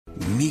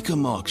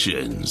Mecum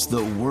Auctions,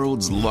 the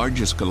world's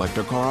largest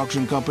collector car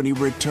auction company,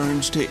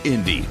 returns to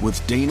Indy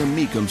with Dana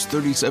Mecum's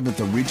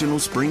 37th Regional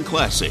Spring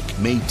Classic,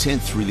 May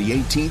 10th through the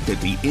 18th at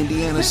the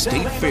Indiana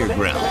State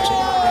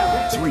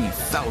Fairgrounds.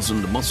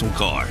 3,000 muscle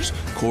cars,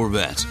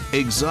 Corvettes,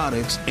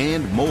 exotics,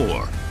 and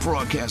more.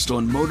 Broadcast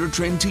on Motor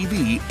Trend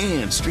TV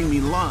and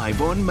streaming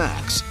live on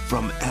Max.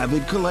 From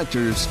avid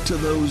collectors to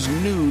those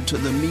new to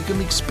the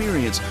Mecum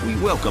experience, we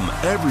welcome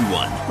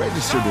everyone.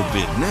 Register to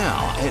bid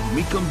now at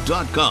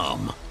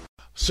Mecum.com.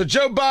 So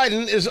Joe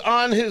Biden is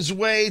on his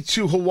way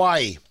to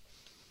Hawaii.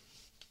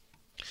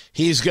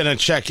 He's going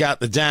to check out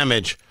the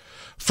damage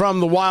from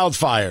the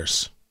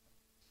wildfires.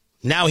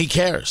 Now he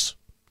cares.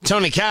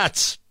 Tony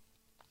Katz,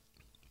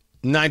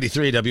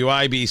 93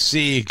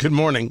 WIBC. Good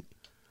morning.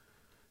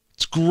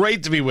 It's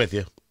great to be with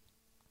you.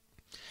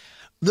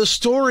 The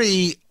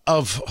story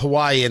of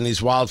Hawaii and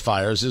these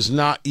wildfires is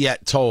not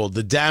yet told.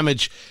 The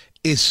damage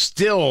is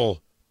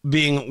still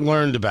being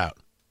learned about.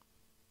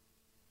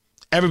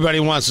 Everybody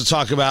wants to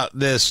talk about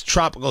this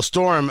tropical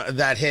storm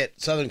that hit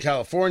Southern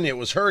California. It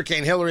was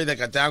Hurricane Hillary that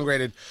got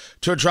downgraded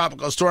to a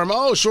tropical storm.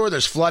 Oh, sure,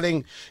 there's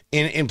flooding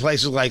in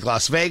places like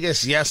Las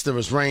Vegas. Yes, there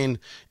was rain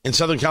in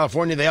Southern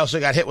California. They also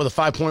got hit with a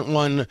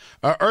 5.1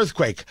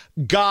 earthquake.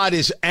 God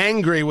is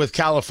angry with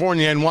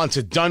California and wants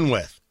it done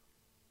with.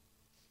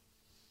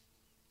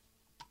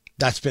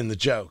 That's been the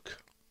joke.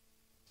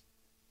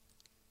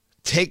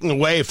 Taking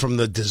away from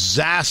the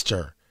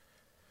disaster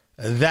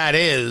that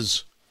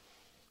is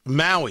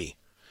Maui.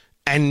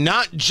 And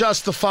not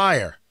just the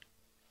fire.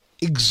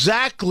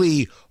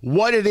 Exactly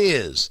what it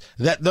is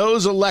that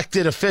those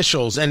elected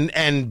officials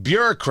and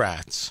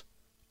bureaucrats,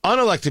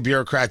 unelected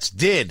bureaucrats,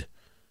 did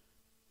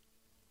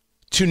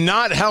to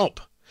not help.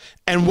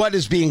 And what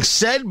is being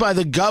said by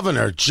the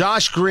governor,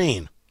 Josh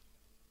Green.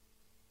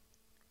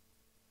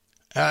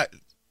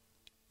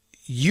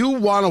 You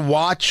want to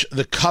watch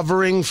the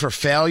covering for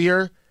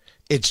failure?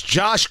 It's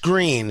Josh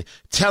Green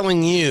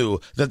telling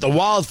you that the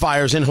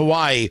wildfires in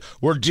Hawaii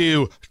were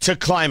due to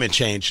climate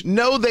change.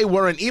 No, they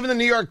weren't. Even the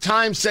New York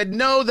Times said,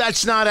 no,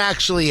 that's not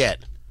actually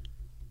it.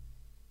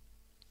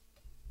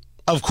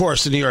 Of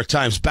course, the New York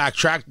Times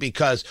backtracked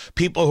because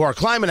people who are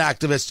climate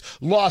activists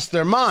lost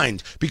their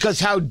mind.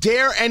 Because how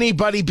dare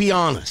anybody be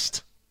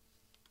honest?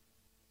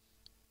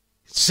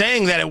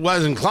 Saying that it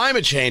wasn't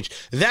climate change,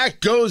 that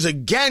goes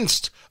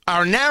against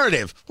our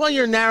narrative. Well,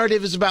 your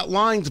narrative is about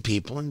lying to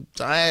people.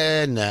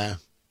 And nah.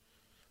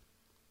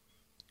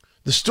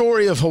 The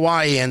story of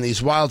Hawaii and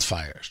these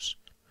wildfires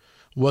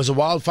was a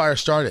wildfire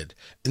started.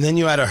 And then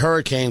you had a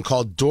hurricane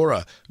called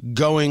Dora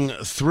going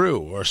through,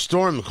 or a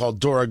storm called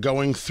Dora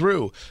going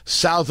through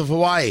south of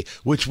Hawaii,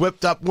 which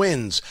whipped up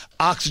winds,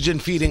 oxygen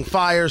feeding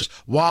fires,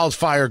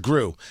 wildfire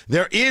grew.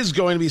 There is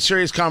going to be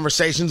serious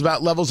conversations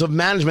about levels of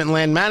management and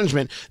land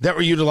management that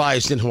were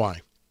utilized in Hawaii.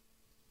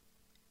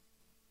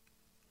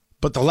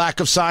 But the lack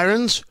of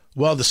sirens,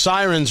 well, the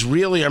sirens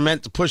really are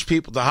meant to push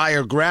people to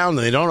higher ground,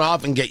 and they don't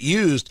often get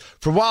used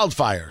for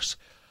wildfires.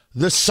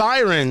 The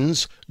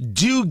sirens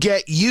do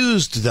get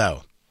used,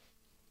 though.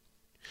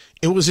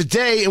 It was a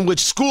day in which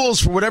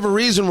schools, for whatever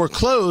reason, were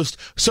closed,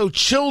 so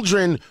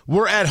children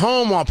were at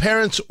home while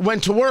parents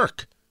went to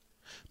work.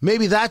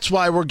 Maybe that's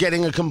why we're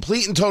getting a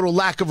complete and total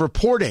lack of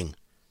reporting.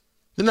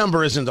 The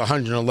number isn't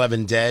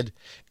 111 dead.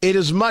 It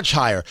is much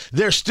higher.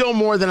 There's still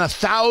more than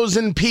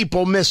 1,000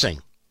 people missing.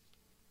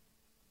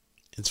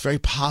 It's very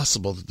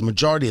possible that the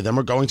majority of them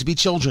are going to be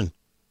children.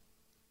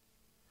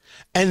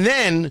 And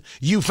then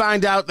you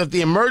find out that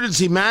the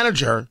emergency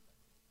manager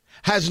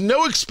has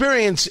no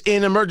experience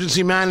in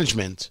emergency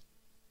management.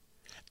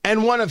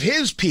 And one of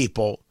his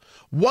people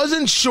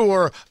wasn't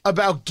sure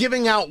about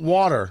giving out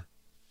water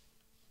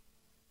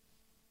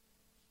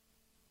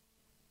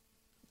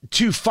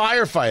to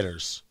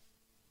firefighters.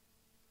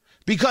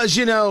 Because,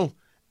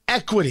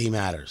 equity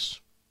matters.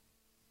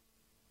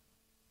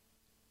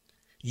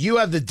 You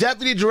have the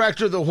deputy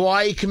director of the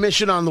Hawaii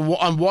Commission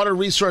on Water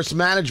Resource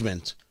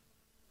Management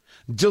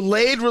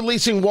delayed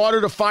releasing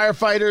water to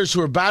firefighters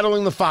who are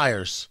battling the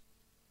fires.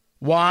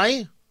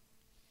 Why?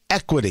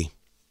 Equity.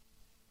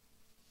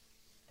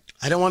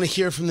 I don't want to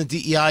hear from the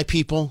DEI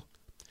people.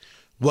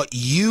 What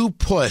you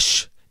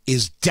push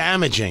is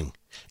damaging.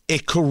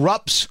 It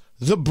corrupts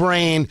the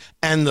brain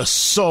and the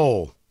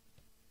soul.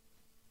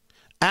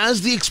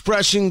 As the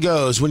expression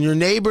goes, when your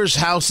neighbor's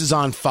house is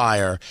on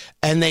fire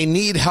and they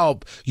need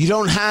help, you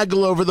don't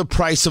haggle over the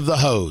price of the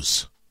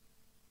hose.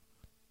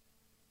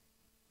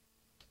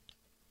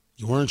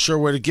 You weren't sure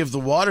where to give the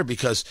water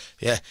because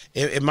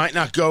it might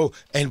not go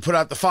and put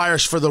out the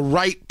fires for the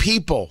right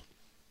people.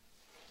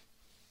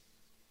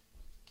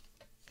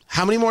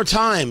 How many more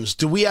times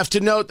do we have to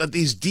note that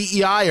these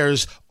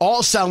DEIers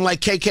all sound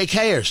like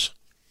KKKers?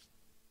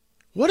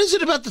 What is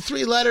it about the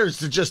three letters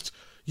that just,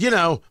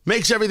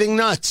 makes everything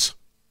nuts?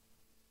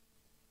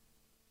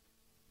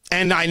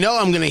 And I know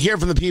I'm going to hear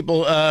from the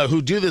people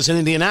who do this in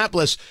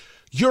Indianapolis.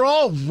 You're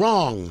all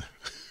wrong.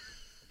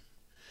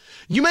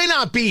 You may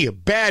not be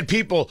bad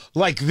people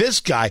like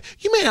this guy.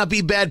 You may not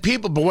be bad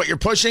people, but what you're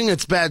pushing,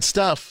 it's bad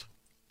stuff.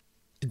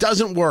 It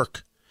doesn't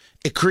work.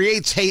 It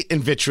creates hate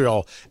and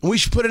vitriol, and we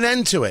should put an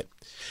end to it.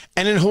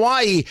 And in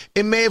Hawaii,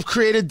 it may have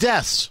created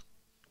deaths.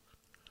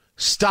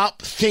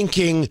 Stop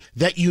thinking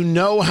that you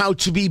know how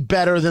to be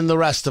better than the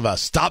rest of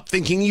us. Stop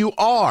thinking you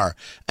are,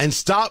 and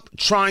stop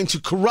trying to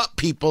corrupt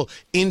people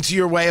into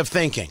your way of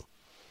thinking.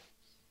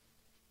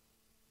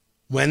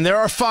 When there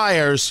are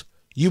fires,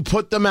 you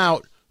put them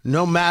out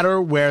no matter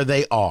where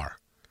they are.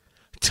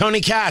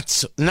 Tony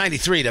Katz,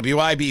 93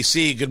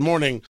 WIBC, good morning.